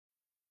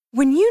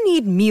When you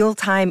need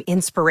mealtime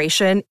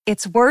inspiration,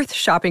 it's worth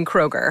shopping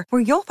Kroger,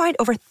 where you'll find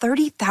over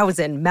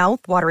 30,000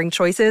 mouth-watering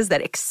choices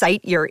that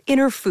excite your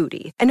inner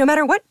foodie. And no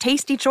matter what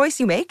tasty choice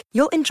you make,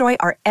 you'll enjoy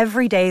our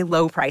everyday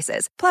low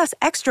prices, plus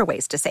extra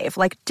ways to save,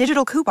 like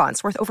digital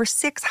coupons worth over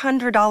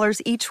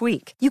 $600 each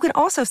week. You can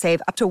also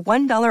save up to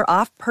 $1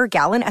 off per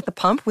gallon at the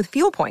pump with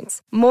fuel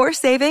points. More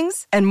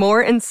savings and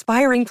more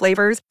inspiring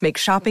flavors make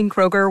shopping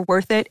Kroger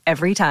worth it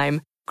every time.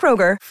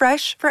 Kroger,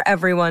 fresh for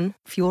everyone.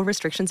 Fuel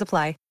restrictions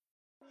apply.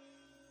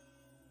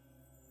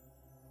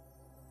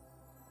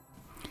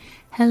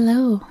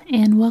 Hello,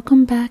 and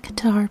welcome back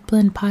to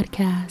Heartblend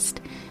Podcast.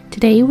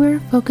 Today we're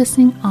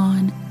focusing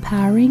on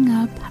powering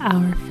up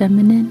our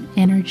feminine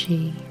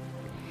energy.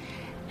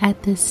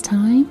 At this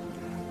time,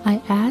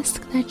 I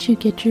ask that you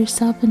get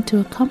yourself into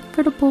a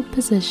comfortable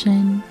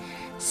position,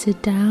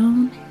 sit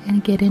down,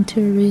 and get into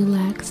a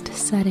relaxed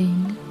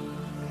setting.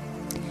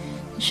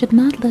 You should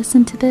not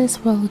listen to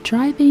this while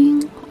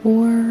driving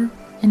or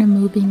in a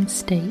moving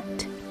state.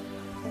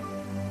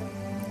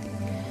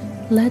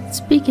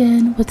 Let's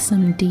begin with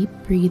some deep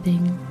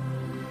breathing.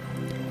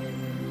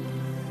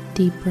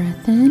 Deep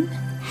breath in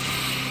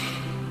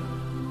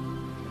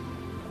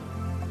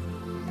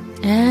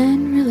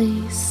and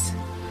release.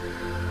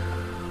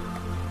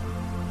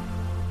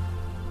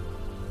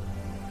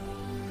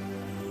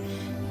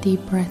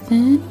 Deep breath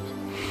in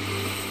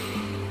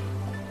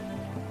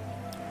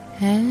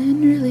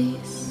and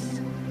release.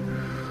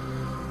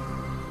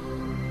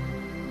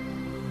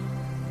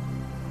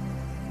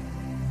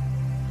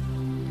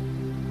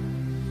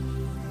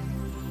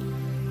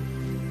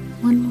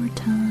 One more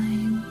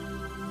time.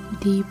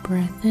 Deep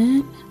breath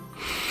in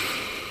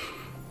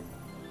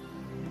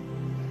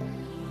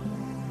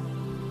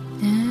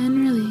and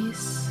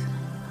release.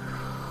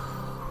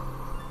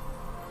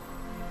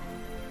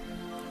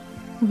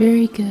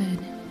 Very good.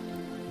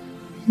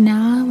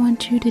 Now I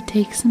want you to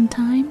take some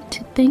time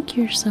to thank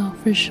yourself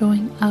for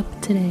showing up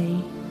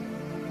today.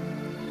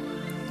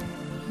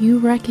 You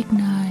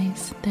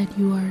recognize that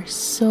you are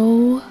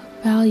so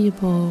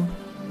valuable,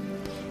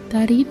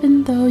 that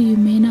even though you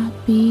may not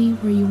be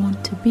where you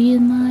want to be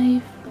in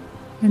life,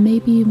 or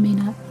maybe you may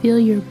not feel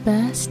your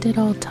best at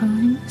all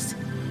times,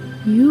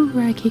 you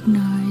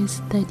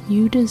recognize that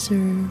you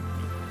deserve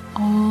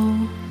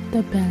all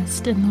the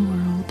best in the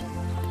world.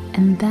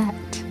 And that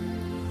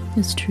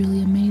is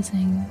truly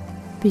amazing,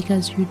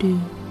 because you do.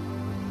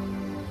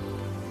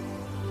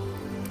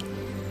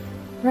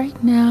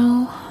 Right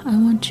now, I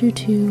want you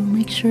to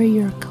make sure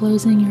you're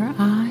closing your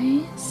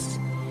eyes,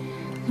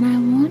 and I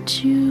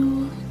want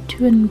you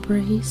to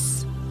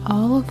embrace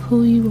all of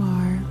who you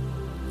are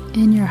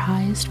in your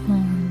highest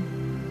form.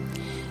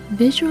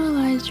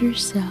 Visualize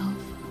yourself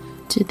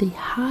to the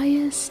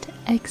highest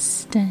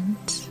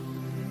extent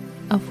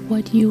of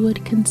what you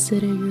would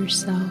consider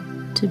yourself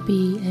to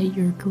be at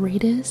your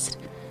greatest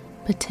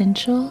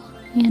potential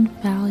and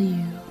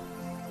value.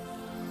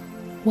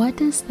 What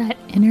does that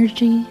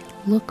energy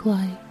look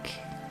like?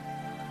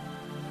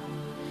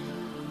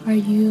 Are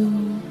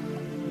you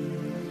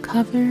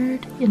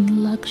covered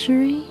in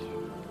luxury?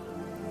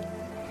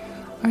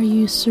 Are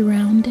you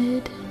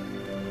surrounded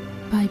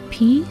by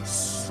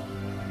peace?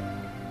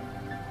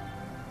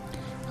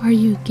 Are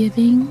you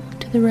giving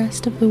to the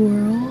rest of the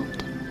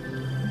world?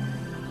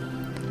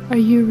 Are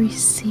you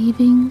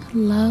receiving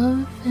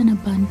love and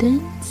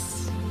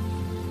abundance?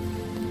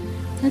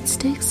 Let's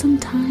take some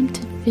time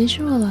to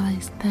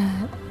visualize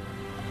that.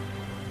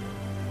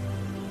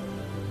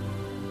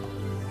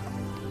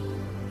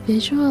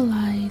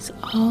 Visualize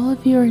all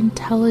of your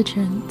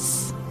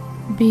intelligence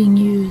being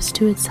used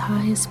to its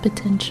highest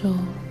potential.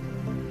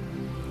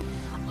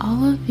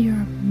 All of your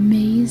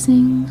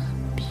amazing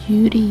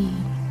beauty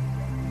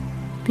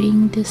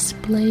being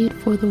displayed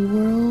for the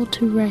world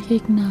to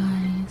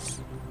recognize.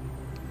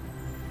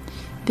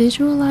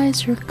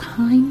 Visualize your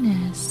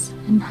kindness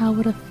and how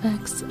it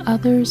affects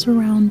others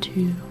around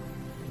you.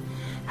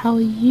 How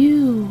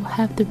you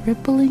have the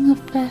rippling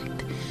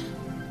effect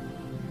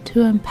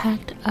to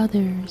impact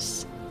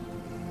others.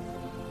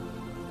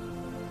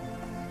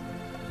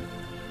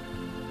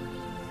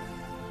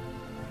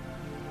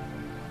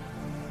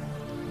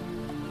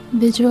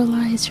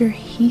 Visualize your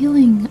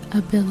healing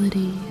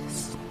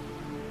abilities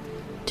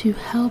to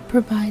help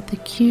provide the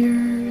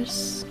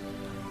cures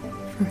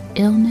for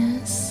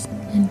illness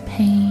and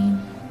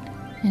pain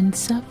and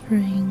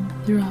suffering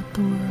throughout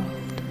the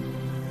world.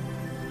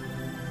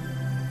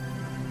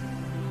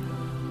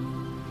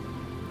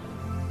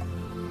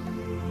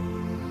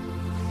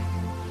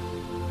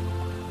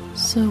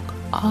 Soak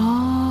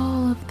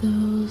all of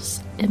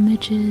those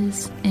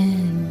images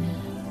in.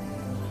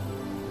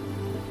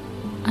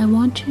 I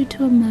want you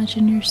to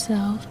imagine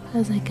yourself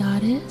as a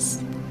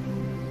goddess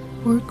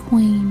or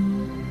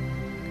queen,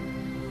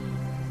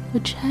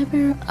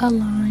 whichever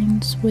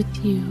aligns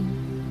with you.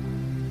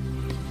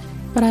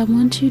 But I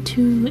want you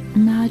to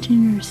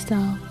imagine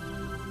yourself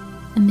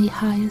in the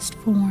highest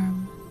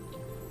form.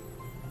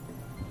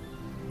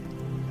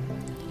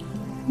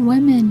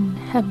 Women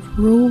have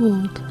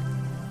ruled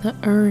the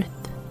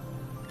earth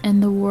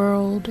and the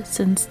world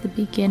since the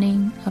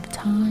beginning of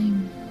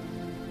time.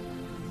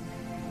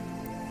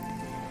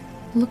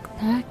 Look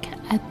back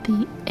at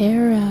the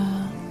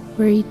era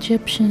where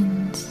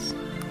Egyptians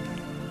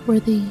were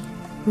the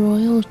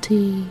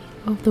royalty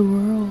of the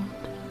world,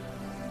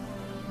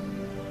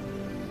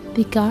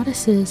 the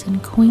goddesses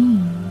and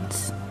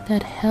queens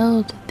that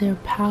held their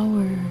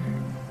power.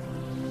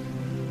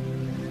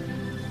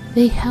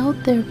 They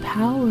held their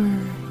power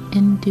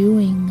in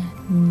doing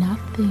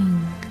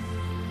nothing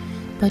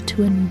but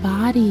to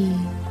embody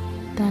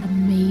that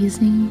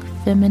amazing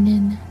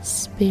feminine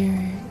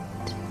spirit.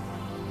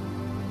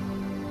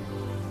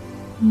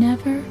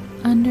 Never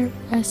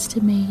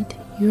underestimate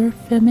your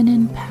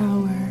feminine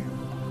power.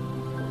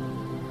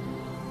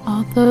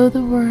 Although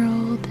the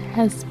world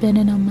has been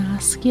in a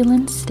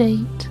masculine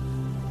state,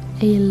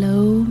 a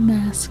low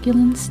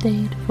masculine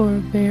state for a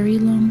very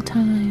long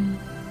time,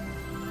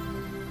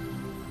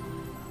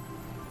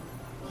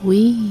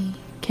 we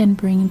can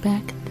bring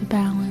back the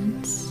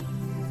balance.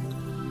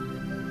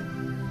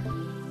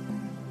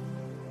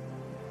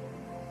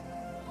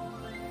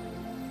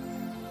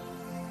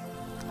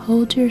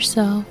 Hold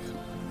yourself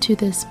to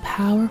this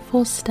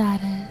powerful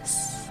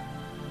status.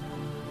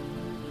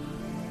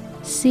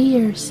 See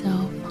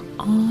yourself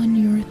on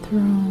your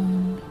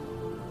throne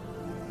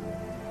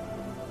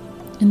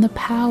and the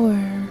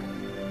power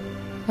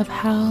of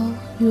how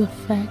you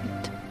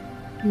affect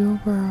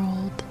your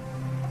world,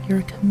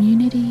 your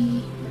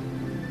community,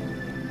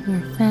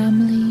 your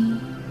family,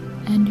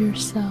 and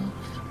yourself.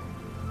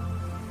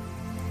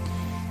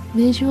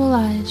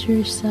 Visualize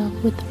yourself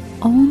with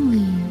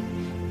only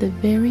the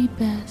very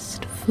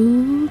best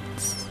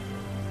foods,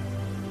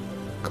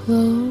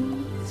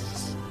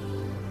 clothes,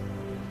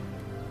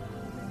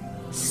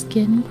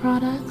 skin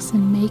products,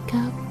 and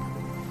makeup,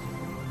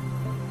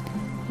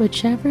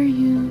 whichever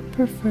you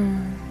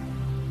prefer.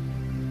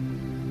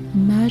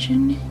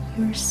 Imagine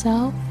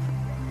yourself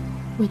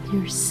with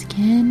your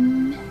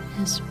skin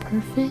as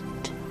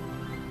perfect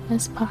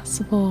as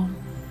possible,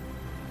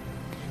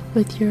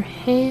 with your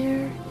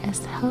hair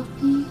as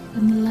healthy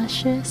and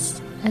luscious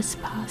as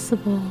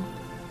possible,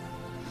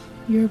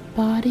 your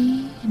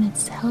body in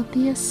its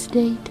healthiest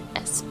state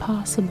as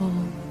possible.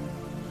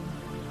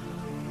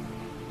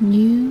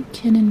 You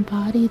can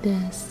embody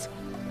this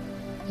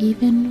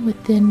even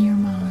within your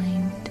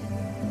mind.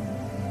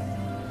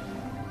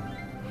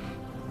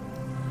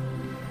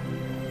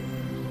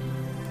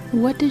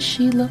 What does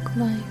she look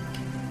like?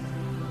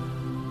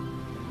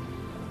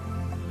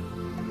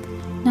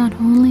 Not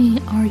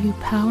only are you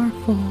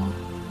powerful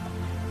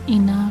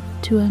enough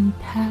to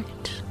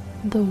impact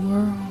the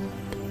world,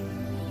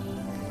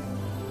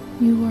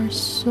 you are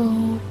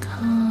so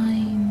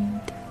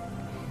kind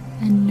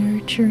and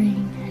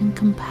nurturing and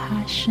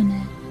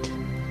compassionate.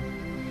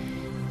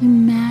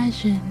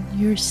 Imagine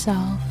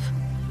yourself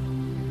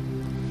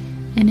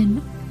in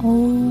an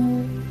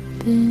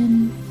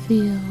open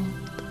field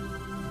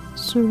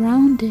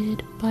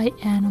surrounded by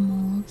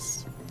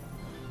animals.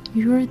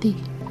 You're the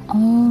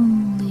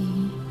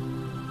only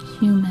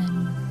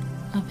human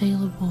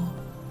available,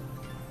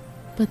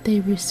 but they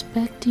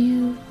respect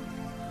you,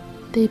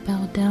 they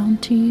bow down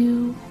to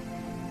you,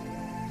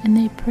 and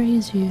they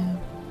praise you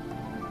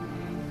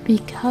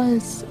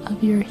because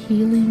of your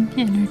healing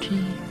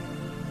energy.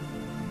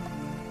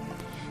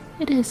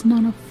 It is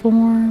not a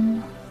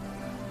form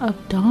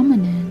of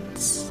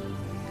dominance,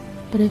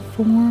 but a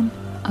form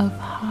of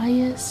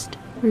highest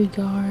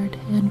regard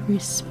and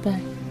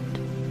respect.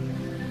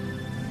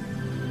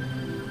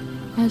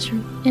 As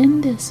you're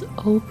in this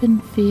open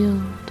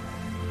field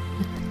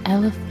with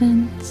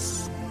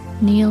elephants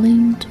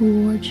kneeling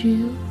towards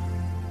you,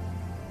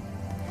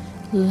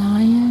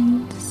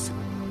 lions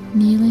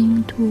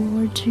kneeling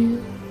towards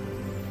you,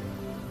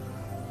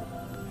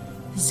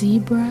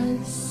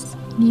 zebras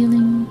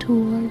kneeling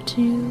towards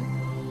you,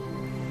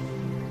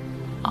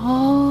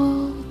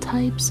 all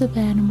types of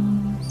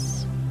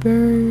animals,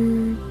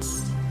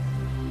 birds,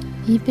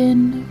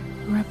 even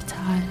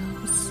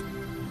reptiles,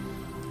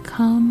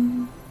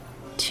 come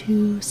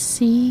to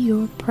see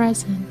your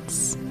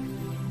presence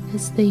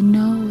as they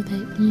know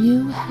that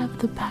you have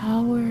the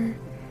power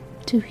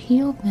to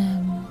heal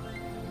them.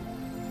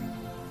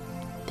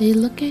 They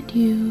look at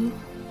you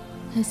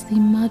as the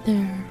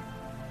mother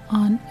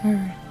on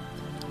earth.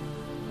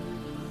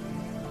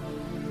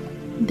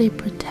 They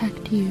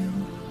protect you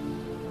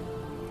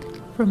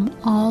from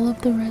all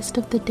of the rest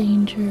of the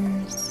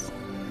dangers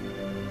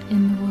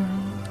in the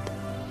world.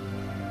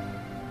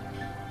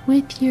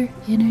 With your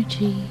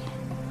energy,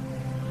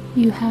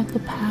 you have the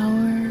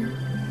power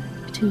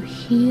to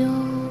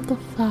heal the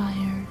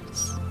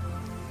fires,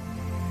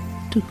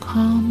 to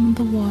calm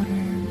the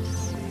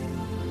waters,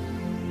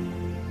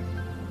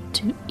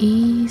 to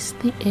ease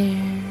the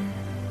air,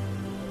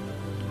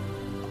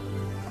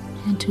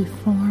 and to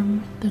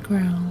form the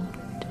ground.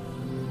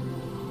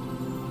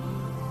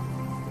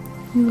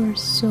 You are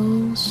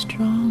so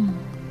strong.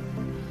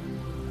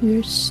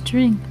 Your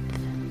strength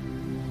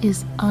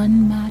is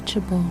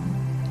unmatchable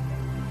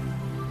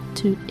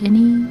to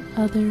any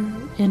other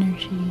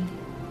energy.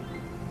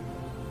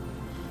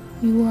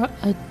 You are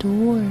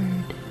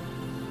adored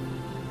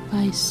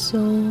by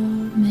so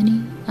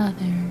many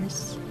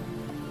others,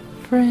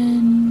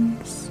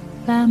 friends,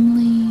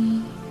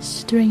 family,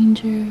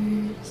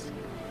 strangers.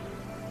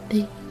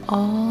 They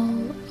all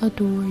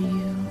adore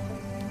you.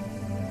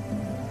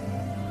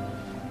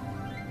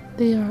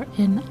 They are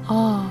in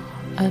awe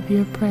of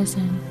your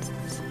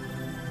presence.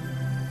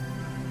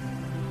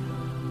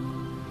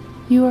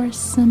 You are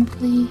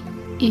simply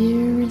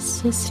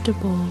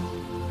irresistible.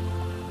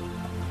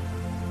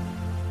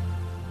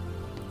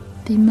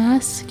 The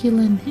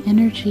masculine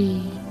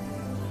energy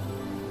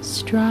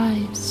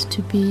strives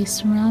to be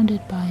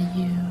surrounded by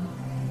you.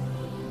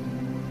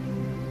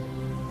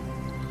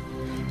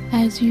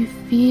 As you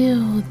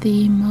feel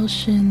the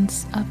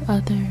emotions of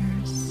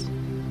others,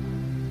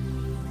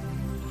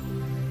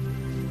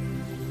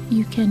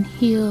 you can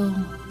heal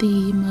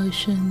the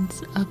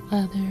emotions of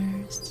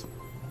others.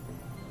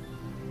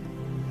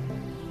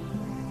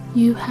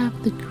 You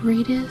have the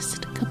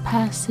greatest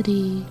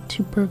capacity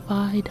to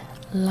provide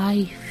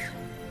life.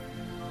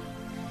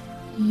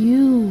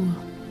 You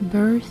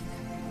birth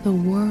the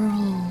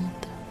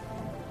world.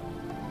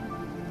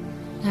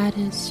 That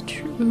is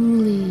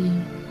truly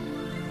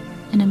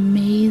an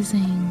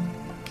amazing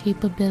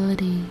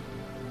capability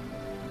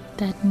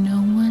that no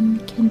one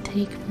can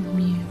take from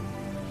you.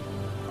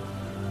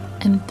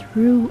 And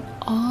through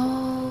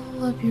all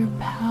of your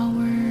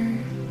power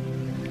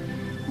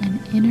and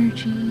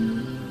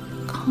energy,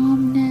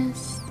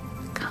 calmness,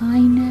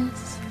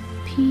 kindness,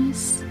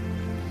 peace,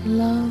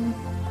 love,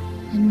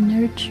 and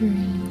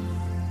nurturing,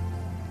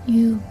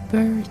 you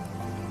birth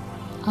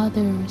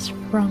others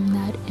from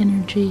that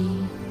energy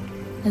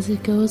as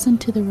it goes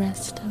into the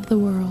rest of the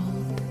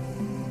world.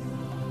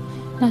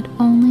 Not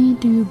only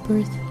do you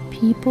birth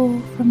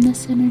people from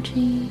this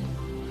energy,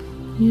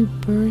 you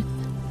birth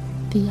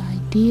the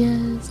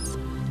ideas,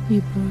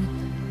 you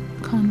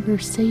birth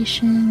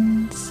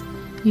conversations,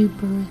 you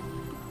birth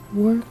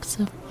works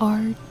of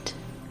art,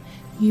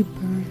 you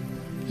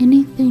birth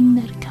anything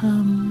that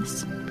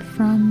comes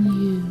from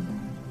you.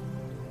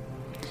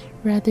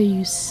 Whether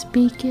you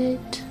speak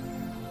it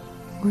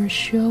or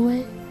show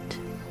it,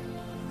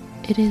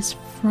 it is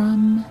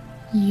from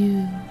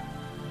you.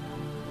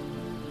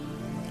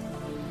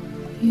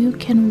 You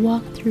can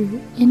walk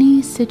through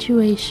any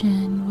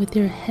situation with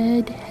your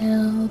head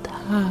held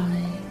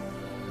high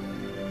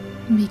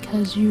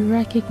because you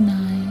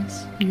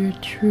recognize your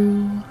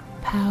true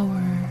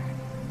power.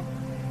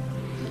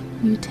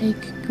 You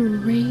take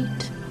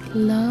great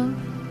love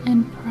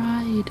and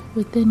pride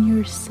within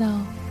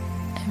yourself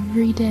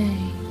every day.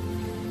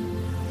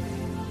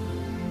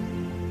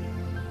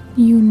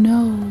 You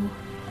know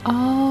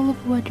all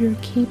of what you're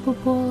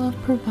capable of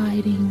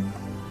providing.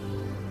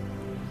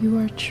 You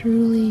are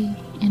truly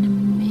an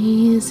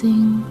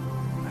amazing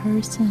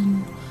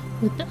person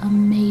with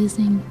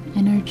amazing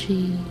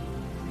energy.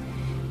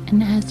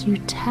 And as you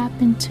tap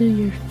into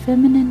your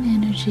feminine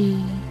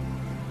energy,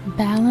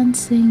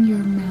 balancing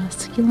your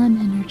masculine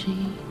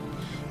energy,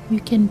 you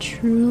can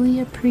truly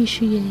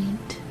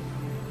appreciate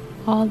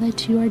all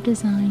that you are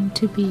designed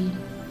to be.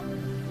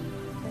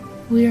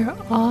 We are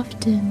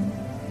often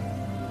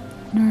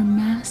in our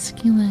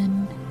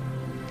masculine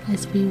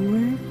as we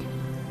work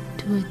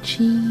to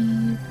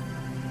achieve,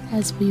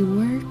 as we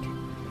work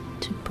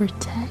to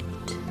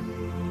protect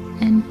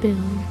and build.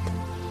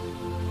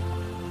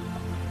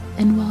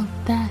 And while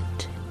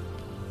that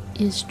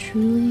is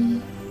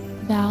truly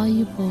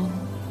valuable,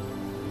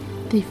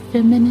 the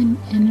feminine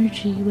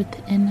energy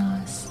within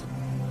us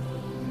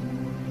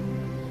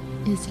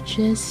is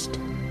just,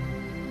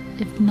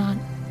 if not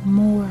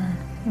more,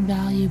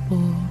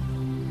 valuable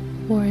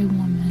for a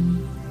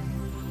woman.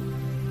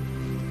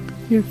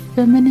 Your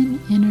feminine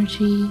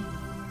energy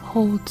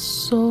holds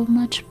so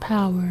much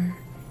power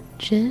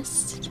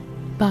just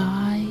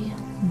by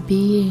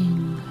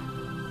being,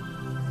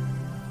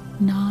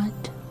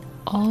 not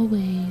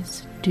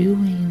always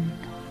doing.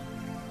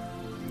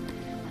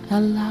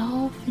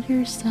 Allow for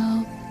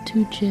yourself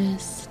to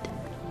just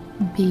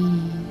be.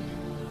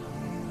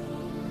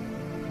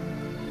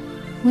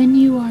 When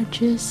you are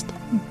just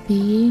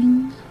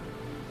being,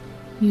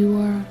 you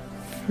are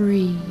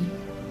free.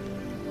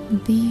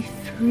 Be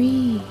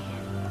free.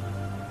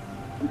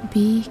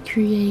 Be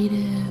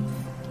creative.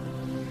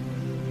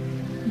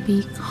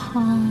 Be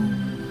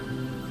calm.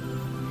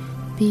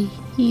 Be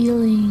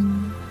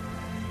healing.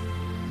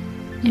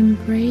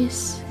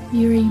 Embrace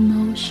your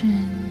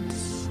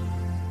emotions.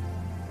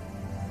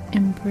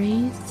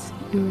 Embrace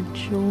your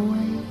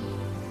joy,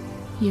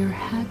 your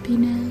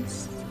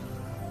happiness,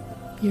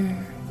 your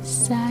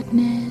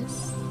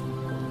sadness,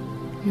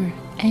 your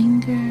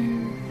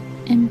anger.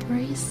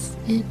 Embrace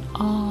it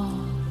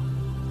all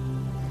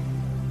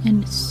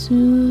and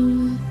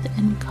soothe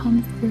and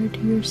comfort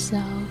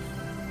yourself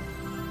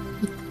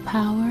with the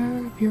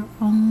power of your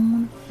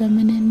own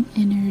feminine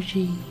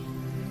energy.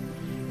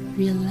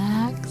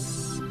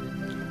 Relax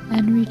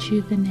and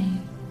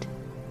rejuvenate.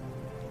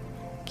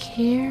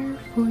 Care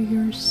for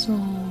your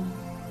soul.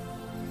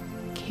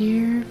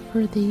 Care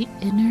for the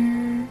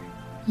inner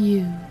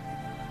you.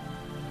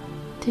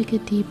 Take a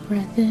deep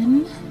breath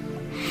in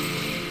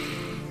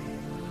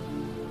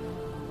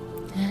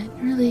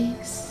and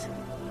release.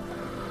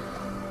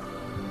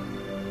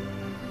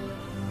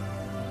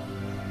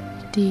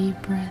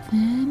 Deep breath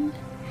in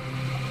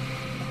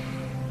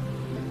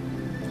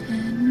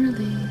and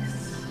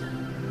release.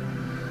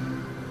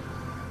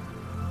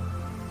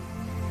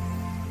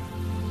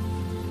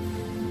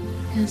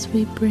 As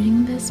we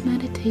bring this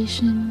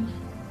meditation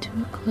to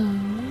a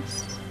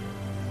close,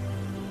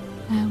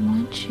 I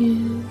want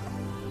you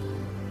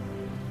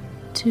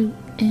to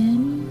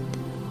end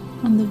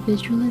on the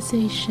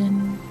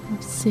visualization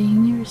of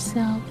seeing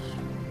yourself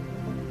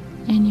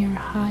in your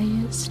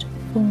highest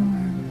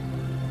form.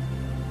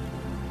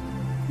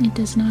 It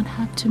does not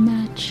have to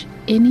match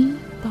any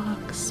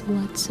box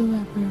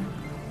whatsoever.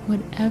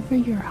 Whatever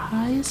your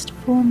highest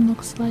form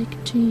looks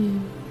like to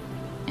you,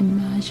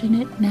 imagine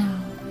it now.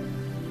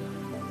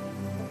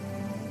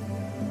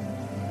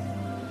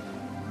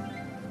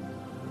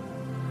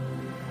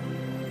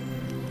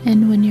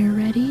 And when you're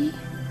ready,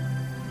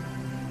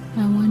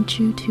 I want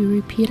you to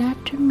repeat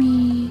after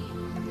me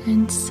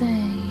and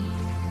say,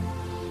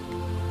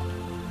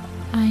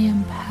 I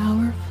am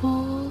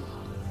powerful,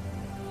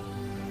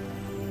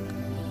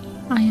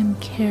 I am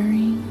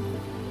caring,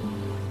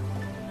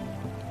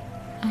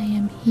 I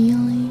am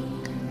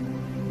healing,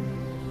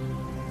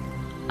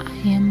 I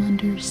am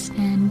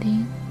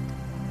understanding,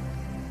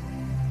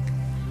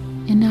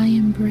 and I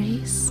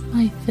embrace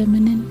my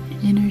feminine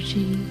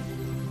energy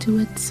to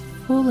its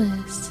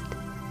fullest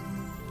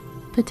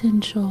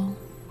potential.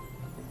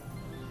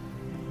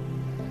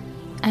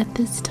 At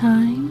this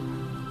time,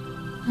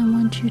 I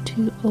want you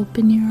to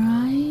open your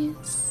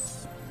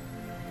eyes,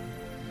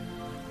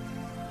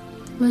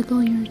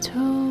 wiggle your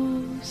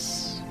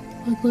toes,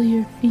 wiggle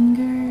your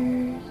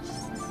fingers,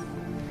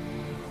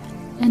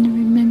 and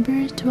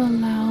remember to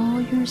allow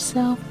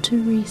yourself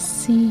to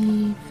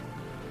receive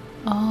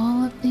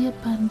all of the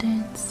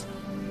abundance,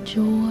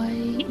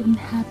 joy, and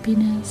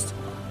happiness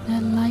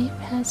that life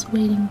has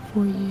waiting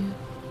for you.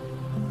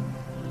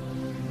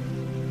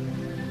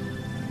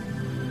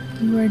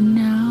 You are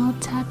now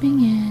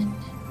tapping in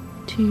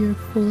to your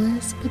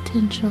fullest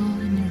potential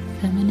in your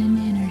feminine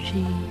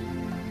energy.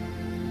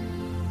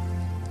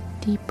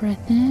 Deep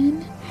breath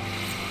in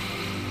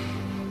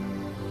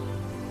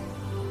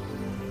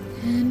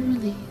and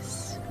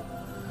release.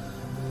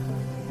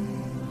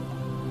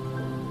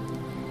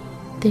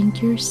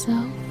 Thank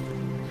yourself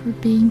for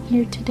being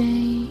here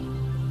today,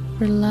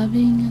 for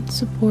loving and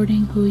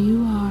supporting who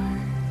you are,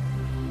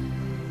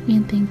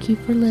 and thank you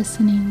for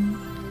listening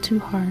to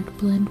Heart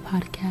Blend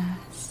Podcast.